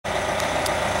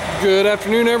Good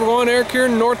afternoon, everyone. Eric here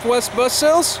in Northwest Bus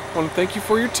Sales. I want to thank you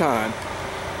for your time.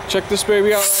 Check this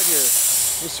baby out right here.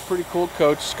 This is a pretty cool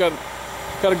coach. It's got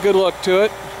a good look to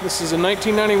it. This is a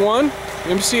 1991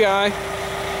 MCI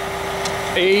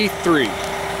A3.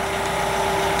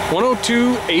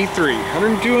 102 A3.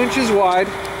 102 inches wide.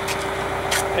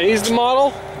 A is the model,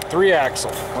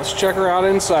 3-axle. Let's check her out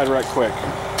inside right quick.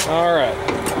 Alright.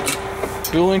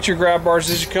 Dual link your grab bars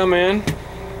as you come in.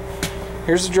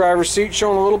 Here's the driver's seat,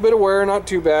 showing a little bit of wear, not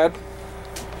too bad.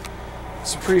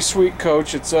 It's a pretty sweet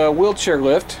coach. It's a wheelchair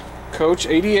lift coach,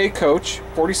 ADA coach,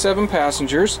 47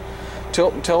 passengers,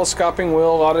 tilt and telescoping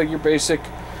wheel, a lot of your basic,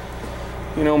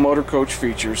 motor coach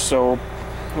features. So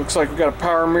looks like we got a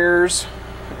power mirrors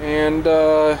and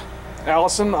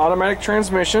Allison automatic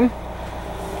transmission,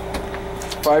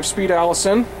 5-speed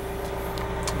Allison,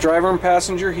 driver and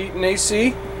passenger heat and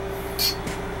AC,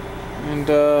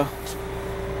 and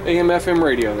AM/FM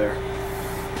radio there.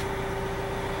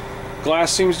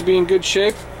 Glass seems to be in good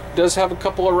shape. Does have a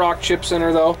couple of rock chips in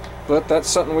her though, but that's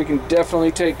something we can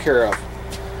definitely take care of.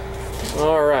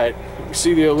 Alright, you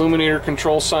see the illuminator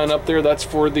control sign up there. That's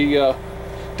for the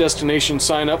destination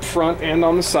sign up front and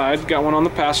on the side. Got one on the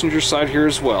passenger side here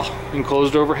as well.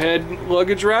 Enclosed overhead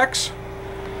luggage racks,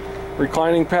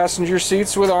 reclining passenger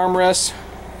seats with armrests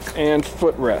and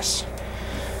footrests.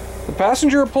 The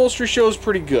passenger upholstery shows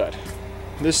pretty good.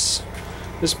 This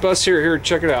bus here,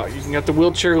 check it out. You can get the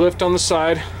wheelchair lift on the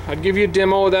side. I'd give you a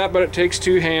demo of that, but it takes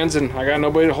 2 hands and I got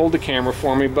nobody to hold the camera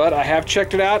for me, but I have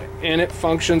checked it out and it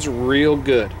functions real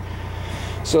good.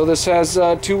 So this has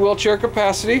 2 wheelchair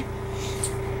capacity.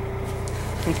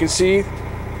 You can see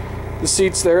the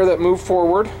seats there that move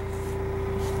forward,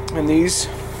 and these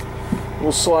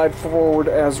will slide forward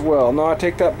as well. No, I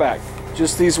take that back.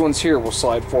 Just these ones here will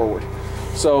slide forward.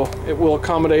 So it will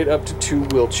accommodate up to 2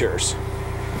 wheelchairs.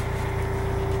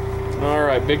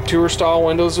 Alright, big tour style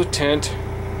windows with tint.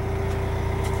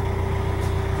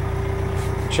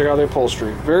 Check out the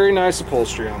upholstery. Very nice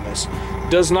upholstery on this.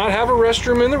 Does not have a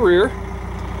restroom in the rear.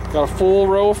 Got a full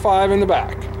row of 5 in the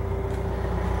back.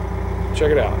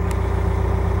 Check it out.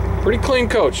 Pretty clean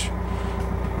coach.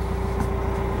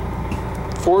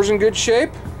 4's in good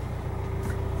shape.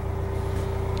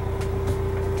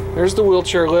 There's the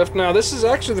wheelchair lift. Now this is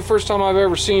actually the first time I've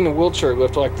ever seen a wheelchair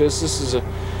lift like this. This is a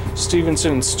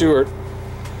Stevenson and Stewart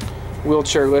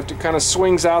wheelchair lift. It kind of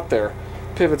swings out there,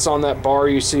 pivots on that bar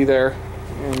you see there,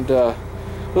 and a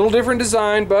little different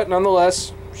design, but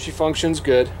nonetheless she functions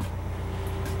good.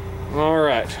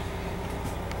 Alright,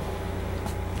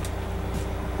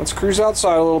 let's cruise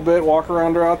outside a little bit, walk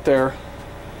around her out there.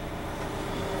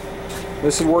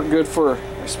 This would work good for,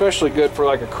 especially good for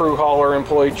like a crew hauler,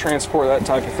 employee transport, that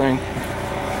type of thing.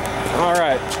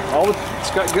 Alright,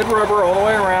 it's got good rubber all the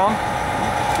way around.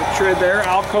 Tread there,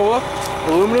 Alcoa,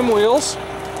 aluminum wheels.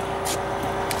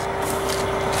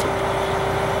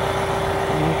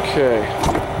 Okay,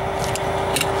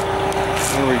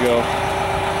 there we go.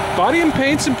 Body and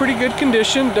paint's in pretty good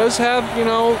condition. Does have,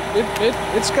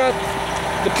 it's got,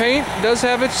 the paint does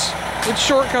have its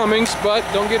shortcomings, but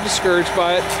don't get discouraged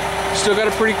by it. Still got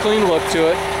a pretty clean look to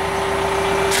it.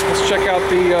 Let's check out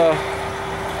the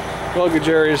luggage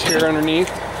areas here underneath.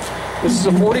 This is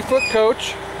a 40-foot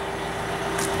coach.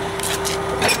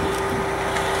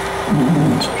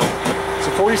 It's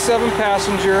a 47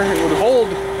 passenger. It would hold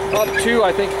up to,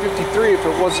 I think, 53 if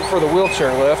it wasn't for the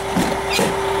wheelchair lift.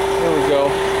 There we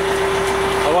go.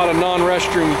 A lot of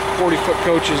non-restroom 40-foot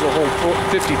coaches will hold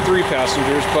 53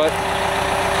 passengers, but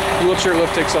the wheelchair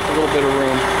lift takes up a little bit of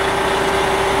room.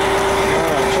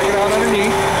 Alright, check it out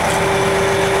underneath.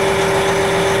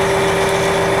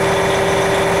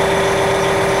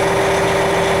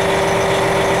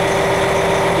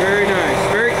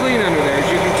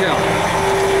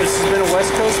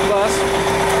 West Coast bus.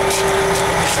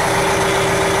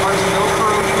 Hardly no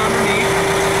corrosion underneath.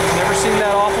 Never seen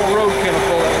that awful road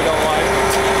chemical that we don't like.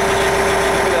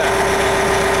 Look at that.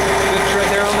 Good tread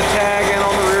there on the tag and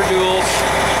on the rear duals.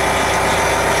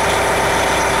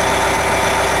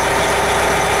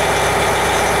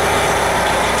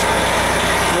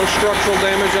 No structural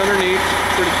damage underneath.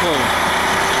 Pretty clean.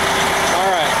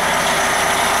 Alright.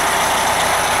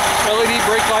 LED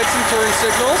brake lights and turn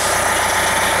signals.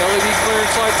 LED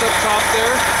clearance lights up top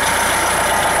there.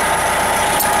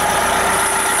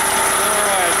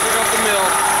 Alright, check out the mill.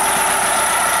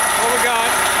 What we got,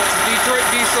 that's a Detroit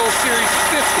Diesel Series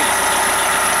 50.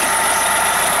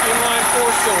 Inline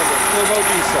 4-cylinder, turbo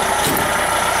diesel.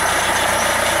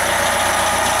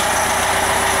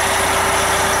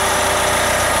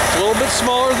 It's a little bit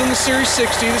smaller than the Series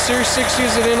 60. The Series 60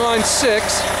 is an inline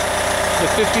 6. The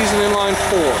 50 is an inline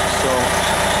 4. So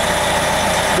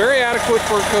very adequate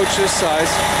for a coach this size.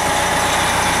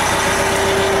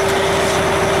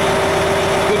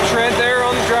 Good tread there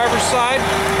on the driver's side.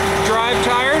 Drive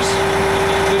tires.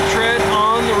 Good tread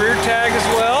on the rear tag as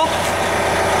well.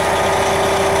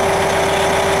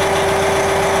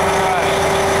 Alright.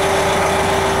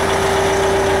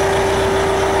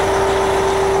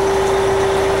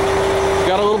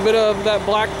 Got a little bit of that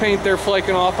black paint there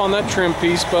flaking off on that trim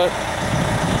piece, but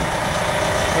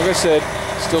like I said,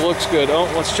 still looks good.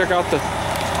 Oh, let's check out the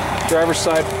driver's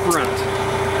side front.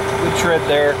 Good tread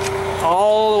there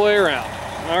all the way around.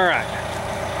 All right.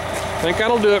 I think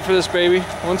that'll do it for this baby.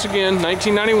 Once again,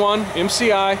 1991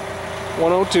 MCI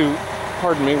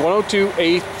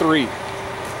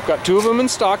 102A3. Got two of them in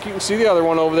stock. You can see the other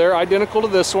one over there, identical to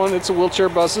this one. It's a wheelchair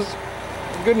buses.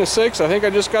 For goodness sakes, I think I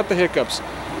just got the hiccups.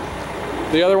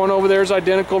 The other one over there is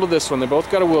identical to this one. They both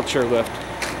got a wheelchair lift.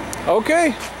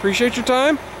 Okay, appreciate your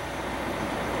time.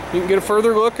 You can get a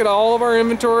further look at all of our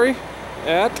inventory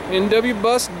at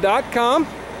nwbus.com.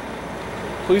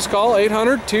 Please call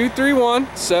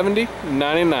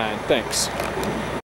 800-231-7099. Thanks.